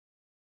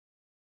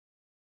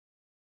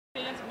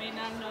listeners may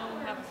not know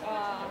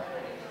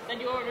that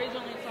you are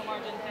originally from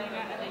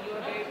Argentina and that you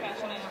are very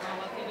passionate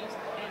about Latinos,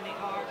 and they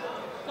are.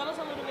 Tell us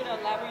a little bit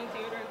about Labyrinth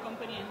Theater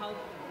Company and how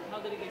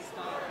did it get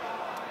started?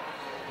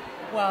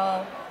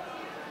 Well,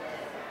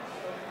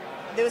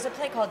 there was a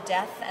play called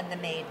Death and the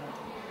Maiden.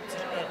 It's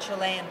a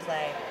Chilean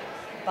play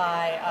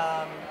by,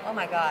 oh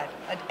my God,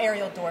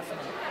 Ariel Dorfman.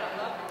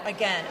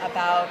 Again,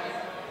 about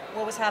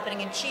what was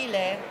happening in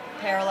Chile,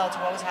 parallel to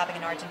what was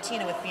happening in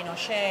Argentina with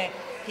Pinochet,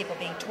 people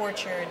being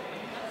tortured.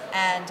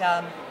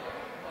 And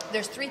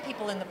there's 3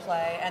 people in the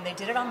play, and they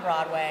did it on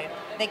Broadway.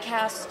 They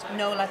cast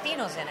no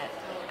Latinos in it.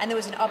 And there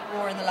was an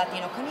uproar in the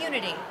Latino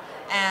community.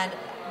 And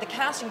the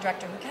casting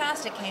director who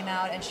cast it came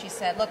out and she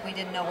said, look, we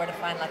didn't know where to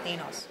find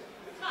Latinos.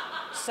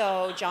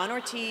 So John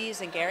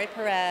Ortiz and Gary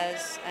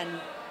Perez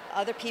and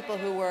other people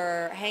who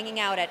were hanging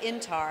out at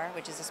INTAR,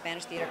 which is a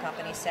Spanish theater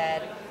company,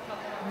 said,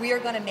 we're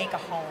going to make a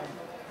home.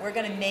 We're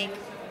going to make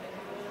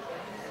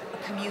a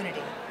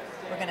community.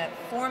 We're going to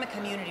form a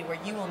community where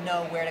you will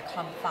know where to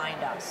come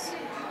find us.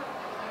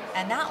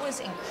 And that was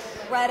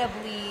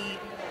incredibly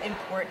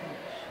important,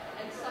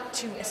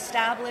 to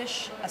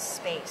establish a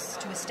space,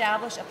 to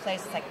establish a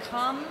place that's like,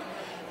 come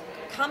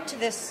to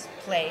this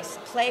place,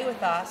 play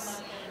with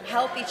us,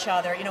 help each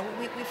other. You know,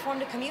 we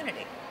formed a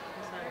community,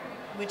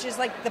 which is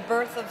like the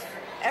birth of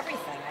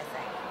everything, I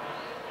think.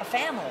 A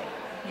family,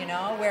 you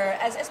know, where,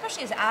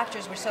 especially as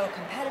actors, we're so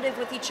competitive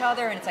with each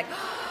other, and it's like,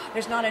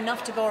 there's not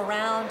enough to go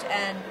around.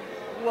 And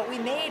what we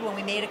made when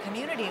we made a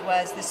community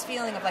was this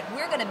feeling of like,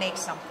 we're going to make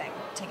something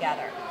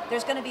together.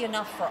 There's going to be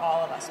enough for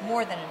all of us,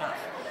 more than enough.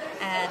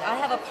 And I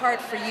have a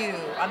part for you.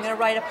 I'm going to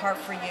write a part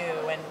for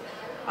you. And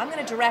I'm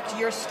going to direct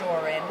your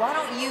story. And why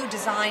don't you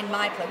design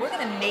my play? We're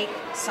going to make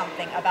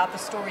something about the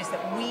stories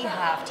that we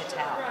have to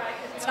tell.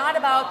 It's not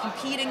about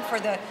competing for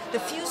the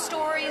few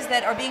stories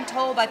that are being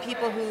told by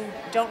people who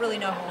don't really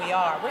know who we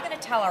are. We're going to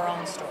tell our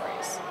own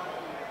stories.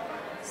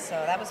 So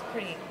that was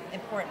pretty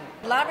important.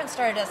 Labyrinth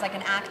started as like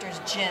an actor's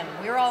gym.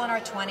 We were all in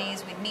our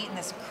 20s. We'd meet in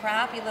this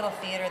crappy little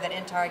theater that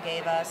INTAR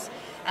gave us.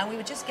 And we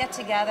would just get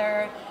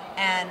together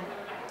and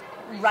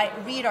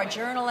read our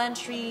journal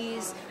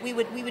entries. We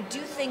would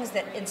do things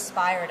that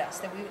inspired us.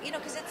 That we, you know,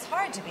 because it's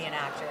hard to be an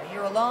actor.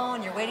 You're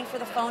alone. You're waiting for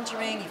the phone to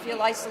ring. You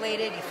feel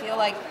isolated. You feel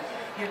like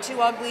you're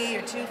too ugly.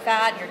 You're too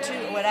fat. You're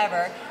too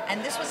whatever.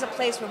 And this was a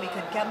place where we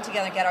could come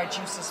together and get our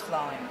juices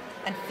flowing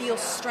and feel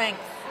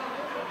strength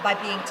by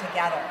being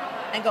together.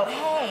 And go,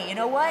 hey, you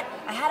know what?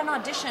 I had an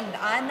audition.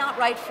 I'm not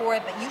right for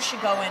it, but you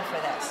should go in for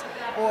this.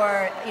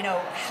 Or, you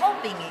know,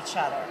 helping each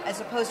other as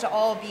opposed to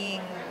all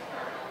being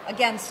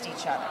against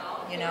each other,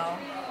 you know?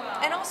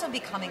 And also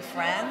becoming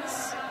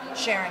friends,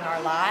 sharing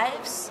our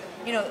lives.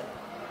 You know,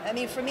 I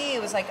mean, for me,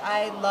 it was like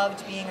I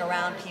loved being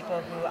around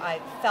people who I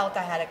felt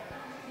I had a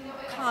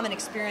common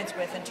experience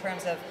with in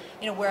terms of,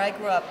 you know, where I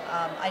grew up,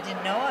 I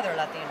didn't know other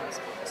Latinos.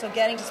 So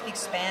getting to speak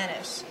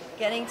Spanish,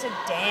 getting to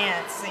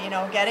dance, you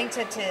know, getting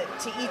to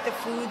eat the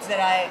foods that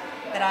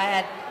I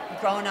had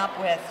grown up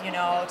with, you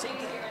know,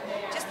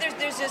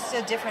 there's just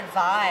a different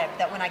vibe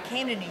that when I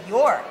came to New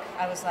York,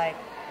 I was like,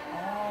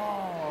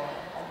 oh,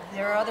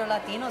 there are other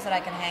Latinos that I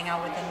can hang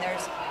out with, and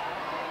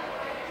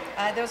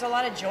there's a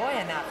lot of joy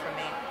in that for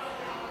me.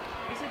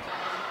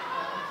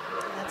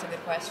 That's a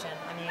good question.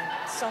 I mean,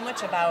 so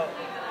much about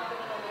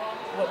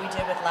what we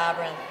did with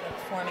Labyrinth,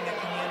 forming a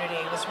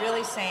community, was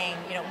really saying,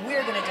 you know,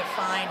 we're going to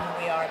define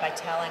who we are by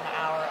telling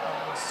our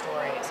own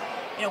stories.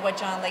 You know, what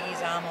John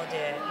Leguizamo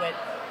did, what,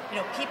 you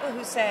know, people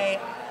who say,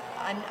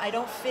 I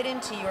don't fit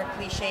into your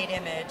cliched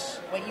image,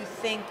 what you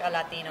think a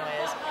Latino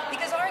is,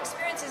 because our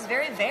experience is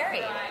very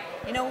varied.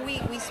 You know, we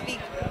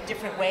speak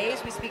different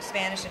ways, we speak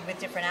Spanish with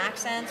different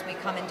accents, we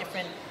come in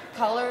different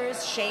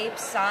colors,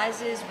 shapes,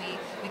 sizes,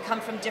 we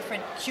come from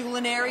different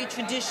culinary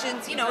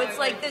traditions, you know, it's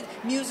like the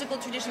musical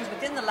traditions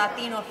within the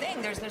Latino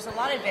thing, there's a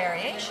lot of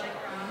variation.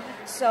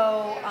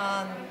 So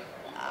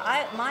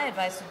my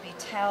advice would be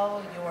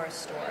tell your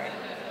story,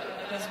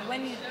 because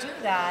when you do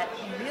that,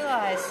 you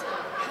realize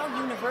how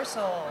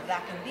universal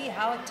that can be,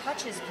 how it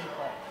touches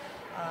people,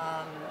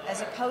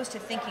 as opposed to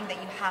thinking that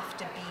you have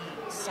to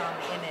be some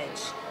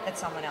image that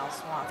someone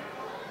else wants.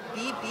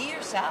 Be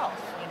yourself,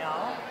 you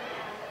know,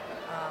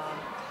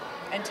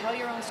 and tell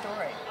your own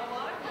story.